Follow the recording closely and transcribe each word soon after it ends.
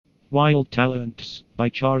Wild Talents, by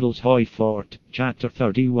Charles Hoyfort, Chapter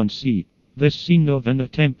 31c. This scene of an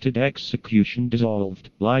attempted execution dissolved,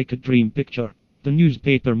 like a dream picture. The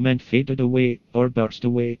newspaper men faded away, or burst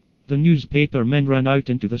away. The newspaper men ran out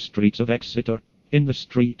into the streets of Exeter. In the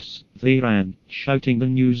streets, they ran, shouting the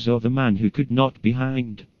news of a man who could not be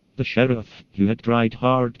hanged. The sheriff, who had tried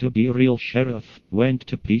hard to be a real sheriff, went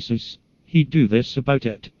to pieces. He'd do this about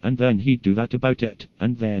it, and then he'd do that about it,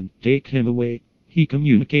 and then take him away. He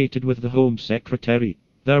communicated with the Home Secretary.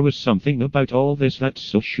 There was something about all this that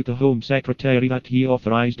so shook the Home Secretary that he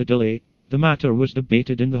authorized a delay. The matter was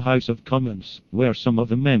debated in the House of Commons, where some of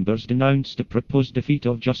the members denounced a proposed defeat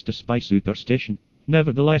of justice by superstition.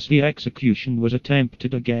 Nevertheless, the execution was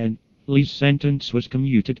attempted again. Lee's sentence was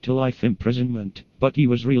commuted to life imprisonment, but he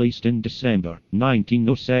was released in December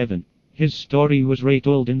 1907. His story was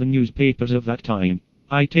retold in the newspapers of that time.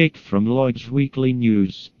 I take from Lloyd's Weekly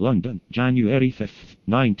News, London, January 5,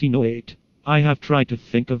 1908. I have tried to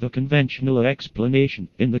think of a conventional explanation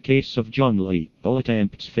in the case of John Lee. All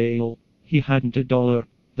attempts fail. He hadn't a dollar.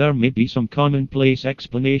 There may be some commonplace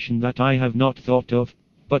explanation that I have not thought of,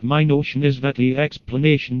 but my notion is that the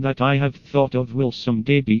explanation that I have thought of will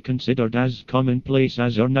someday be considered as commonplace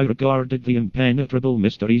as are now regarded the impenetrable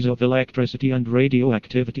mysteries of electricity and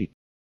radioactivity.